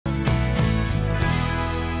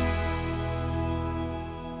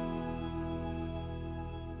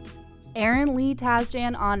Aaron Lee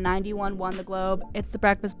Tazjan on 91 won the Globe. It's the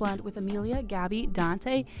breakfast blend with Amelia, Gabi,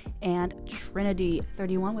 Dante, and Trinity.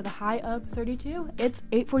 31 with a high of 32. It's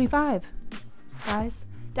 8:45, guys.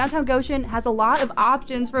 Downtown Goshen has a lot of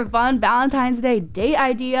options for fun Valentine's Day date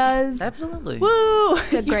ideas. Absolutely. Woo!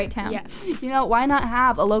 It's a great town. Yes. You know, why not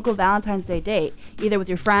have a local Valentine's Day date, either with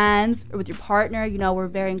your friends or with your partner? You know, we're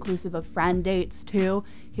very inclusive of friend dates, too,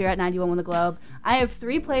 here at 91 on the Globe. I have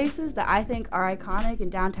 3 places that I think are iconic in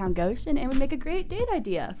Downtown Goshen and would make a great date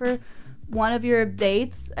idea for one of your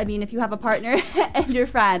dates. I mean, if you have a partner and your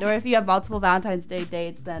friend, or if you have multiple Valentine's Day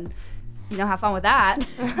dates, then, you know, have fun with that.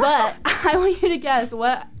 But I want you to guess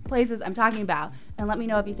what places I'm talking about and let me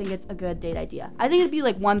know if you think it's a good date idea. I think it'd be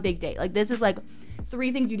like one big date. Like, this is like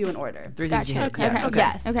 3 things you do in order. 3 things you hit. Okay. Yeah. Okay.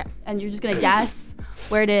 Yes. Okay. And you're just going to guess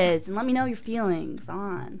where it is and let me know your feelings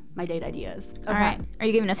on my date ideas. All right. Are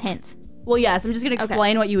you giving us hints? Well, yes, I'm just going to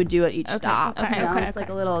explain what you would do at each stop. Okay, You know, okay, it's like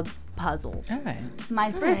a little puzzle. All right.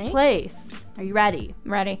 My first place. Are you ready?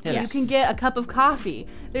 Ready? Yes. You can get a cup of coffee.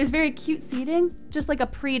 There's very cute seating, just like a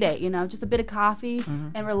pre-date, you know, just a bit of coffee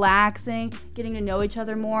and relaxing, getting to know each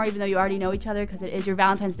other more, even though you already know each other because it is your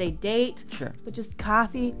Valentine's Day date. Sure. But just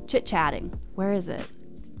coffee, chit-chatting. Where is it?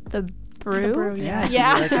 The brew? Yeah.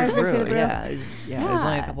 Yeah. Electric I was gonna say brew. the brew. There's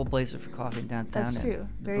only a Yeah. couple places for coffee in downtown. That's true.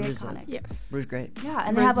 Very Brew's iconic. Yes. Brew's great. Yeah,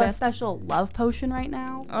 and they Brew's have a best. special love potion right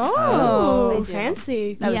now. Oh, They do.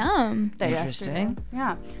 fancy. That was- Yum. Interesting.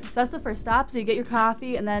 Yeah. So that's the first stop. So you get your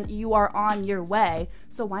coffee and then you are on your way.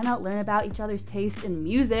 So why not learn about each other's taste in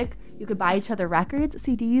music? You could buy each other records,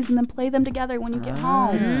 CDs, and then play them together when you get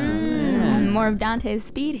home. More of Dante's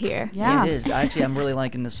speed here. Yeah. It is. Actually, I'm really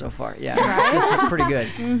liking this so far. Yeah. This is pretty good.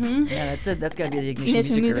 Yeah, that's it. That's got to be the Ignition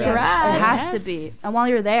Ignition Music Music Garage. Garage. It has to be. And while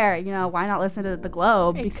you're there, you know, why not listen to the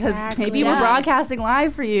Globe? Because Exactly. maybe we're Yeah. broadcasting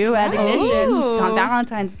live for you at Ignition Ooh. on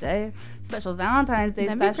Valentine's Day. Special Valentine's Day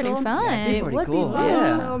That'd be special. pretty fun. That'd be It pretty would cool. be fun.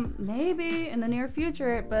 Yeah. So maybe in the near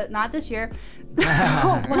future, but not this year.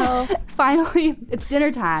 Well, finally, it's dinner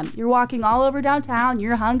time. You're walking all over downtown,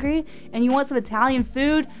 you're hungry, and you want some Italian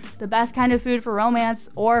food, the best kind of food for romance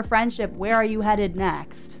or friendship. Where are you headed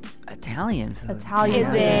next? Italian food. Italian Is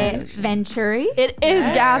food. it Venturi? It is,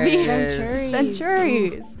 Gabi. Yes.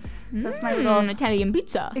 Venturi's. So that's my little... Italian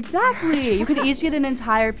pizza. Exactly. You could each get an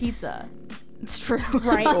entire pizza. It's true.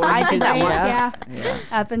 Right. I did that once. Yeah. Yeah.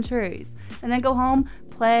 At Venturi's. And then go home,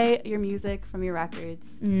 play your music from your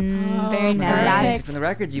records. Very Oh, nice. perfect. From the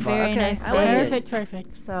records you bought. Very Okay. nice. I like it. Perfect,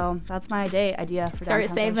 perfect. So that's my date idea for Start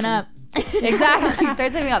downtown saving Goshen. up. Exactly.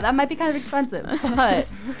 Start saving up. That might be kind of expensive, but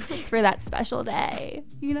it's for that special day.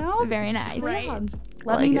 You know? Very nice. Right. Let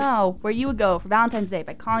like me it. know where you would go for Valentine's Day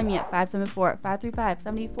by calling me at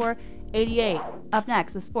 574-535-7488. Up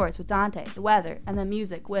next, the sports with Dante, the weather, and the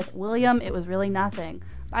music with William. It was really nothing.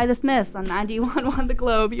 By the Smiths on 91 on the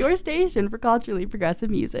Globe, your station for culturally progressive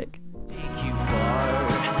music.